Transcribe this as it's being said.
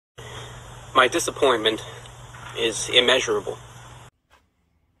My disappointment is immeasurable.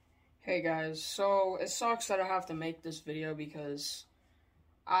 Hey guys, so it sucks that I have to make this video because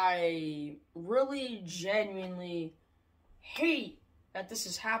I really genuinely hate that this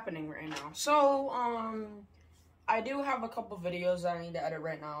is happening right now. So, I do have a couple videos that I need to edit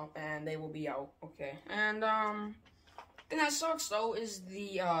right now, and they will be out, okay? And, the thing that sucks, though, is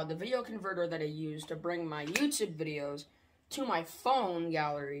the video converter that I use to bring my YouTube videos to my phone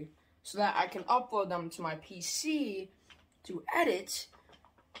gallery so that I can upload them to my PC to edit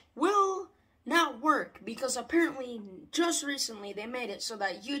will not work, because apparently just recently they made it so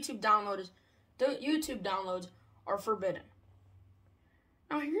that YouTube downloads are forbidden.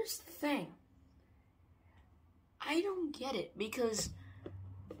 Now here's the thing. I don't get it, because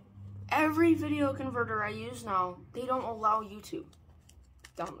every video converter I use now, they don't allow YouTube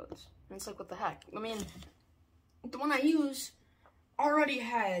downloads. And it's like, what the heck? I mean, the one I use already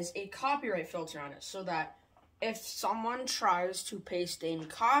has a copyright filter on it, so that if someone tries to paste in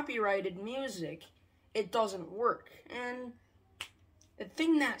copyrighted music, it doesn't work. And the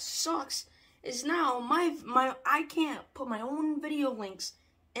thing that sucks is now I can't put my own video links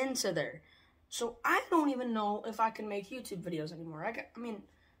into there. So I don't even know if I can make YouTube videos anymore. I mean,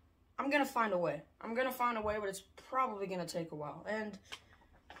 I'm gonna find a way. But it's probably gonna take a while. And,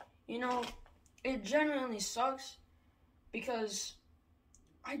 you know, it genuinely sucks because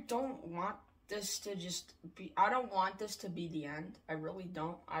I don't want this to just be, I don't want this to be the end. I really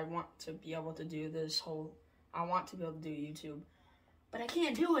don't. I want to be able to do I want to be able to do YouTube. But I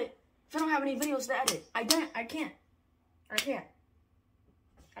can't do it if I don't have any videos to edit. I can't.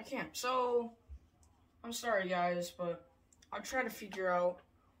 So, I'm sorry guys, but I'll try to figure out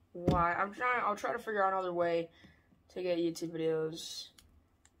why. I'll try to figure out another way to get YouTube videos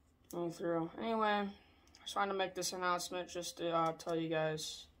going through. Anyway, I just wanted to make this announcement just to tell you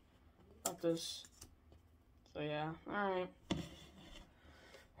guys about this. So yeah, alright.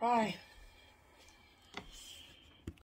 Bye.